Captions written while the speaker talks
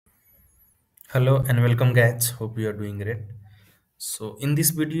Hello and welcome guys. Hope you are doing great. So in this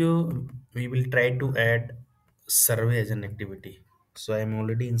video we will try to add survey as an activity. So I am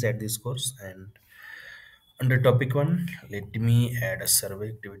already inside this course and under topic 1 let me add a survey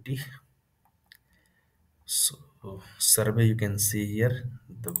activity. So survey you can see here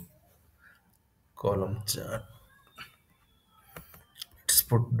the column chart. Let's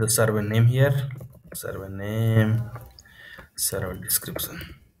put the survey name here. Survey name, survey description.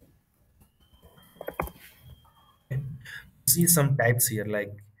 See some types here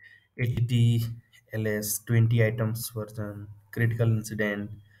like ATT, LS, 20 items version, critical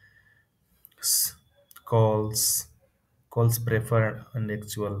incident, s- calls, calls preferred and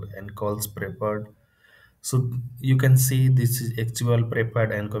actual and calls preferred. So you can see this is actual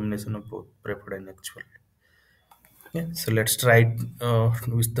preferred and combination of both preferred and actual. Yeah, so let's try it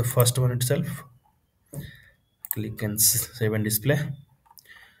with the first one itself. Click and save and display.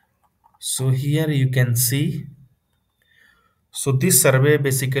 So here you can see, so this survey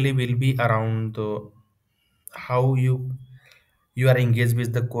basically will be around how you are engaged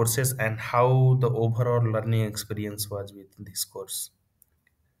with the courses and how the overall learning experience was with this course.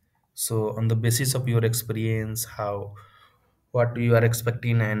 So on the basis of your experience, how what you are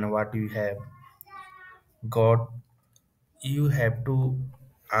expecting and what you have got, you have to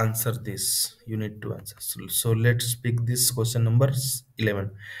answer this. You need to answer. So let's pick this question number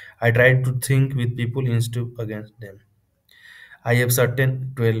 11. I tried to think with people instead of against them. I have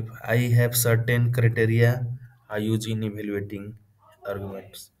certain 12. I have certain criteria I use in evaluating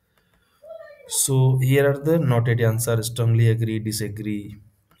arguments. So here are the noted answer: strongly agree, disagree.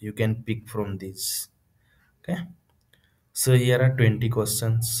 You can pick from these. Okay. So here are 20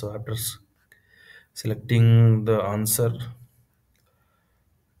 questions. So after selecting the answer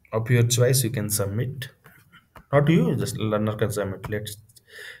of your choice, you can submit. Not you, just learner can submit. Let's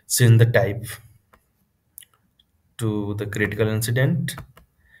change the type to the critical incident,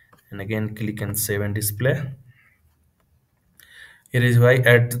 and again click and save and display. Here is why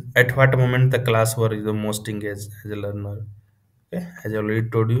at what moment the class were the most engaged as a learner. Okay, as I already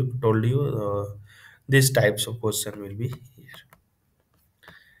told you, these types of question will be here.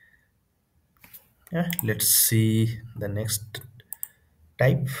 Yeah, let's see the next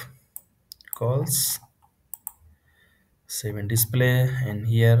type, calls, save and display, and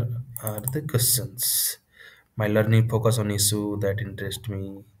here are the questions. My learning focus on issue that interest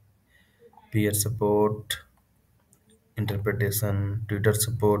me, peer support, interpretation, tutor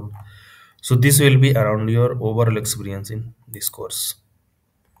support. So this will be around your overall experience in this course.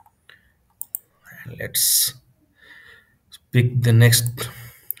 Let's pick the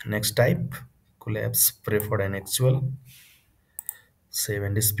next type, collapse, preferred and actual, save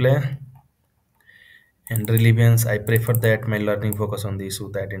and display. And relevance, I prefer that my learning focus on the issue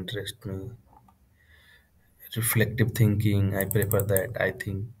that interest me. Reflective thinking, I prefer that I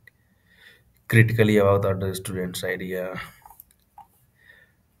think critically about other students' idea.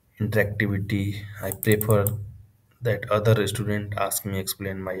 Interactivity, I prefer that other student ask me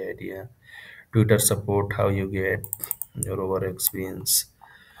explain my idea. Tutor support, how you get your over experience.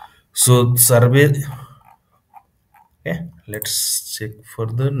 So survey. Okay, let's check for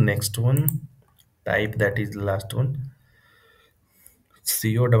the next one type, that is the last one,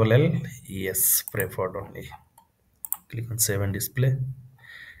 COLL. Yes, preferred only. Click on save and display,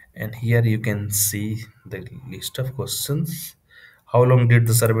 and here you can see the list of questions. How long did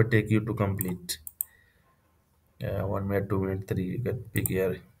the survey take you to complete? 1 minute, 2 minute, three, you can pick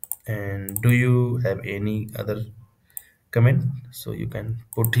here. And do you have any other comment? So you can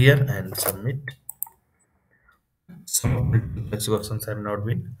put here and submit. Some of the questions have not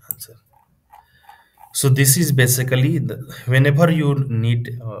been answered. So this is basically whenever you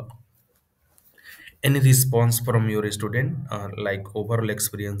need any response from your student, like overall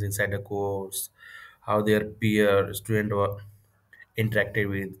experience inside a course, how their peer student interacted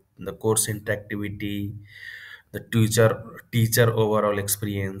with the course interactivity, the teacher overall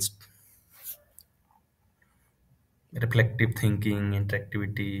experience, reflective thinking,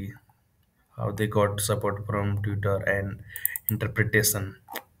 interactivity, how they got support from tutor and interpretation.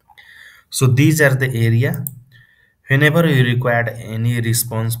 So these are the area. Whenever you required any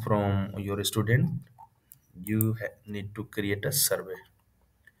response from your student, you need to create a survey.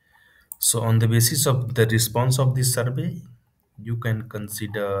 So on the basis of the response of this survey, you can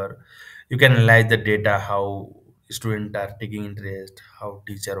consider, you can analyze the data, how students are taking interest, how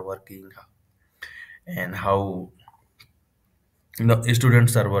teacher working, and how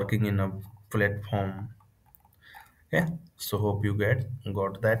students are working in a platform. Yeah. So hope you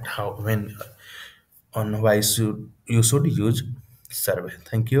got that how when on why should you should use survey.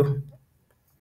 Thank you.